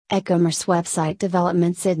Ecommerce Website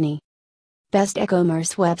Development Sydney. Best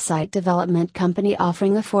ecommerce website development company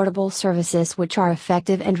offering affordable services which are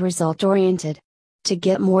effective and result oriented. To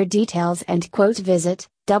get more details and quote visit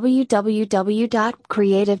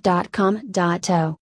www.creative.com.au.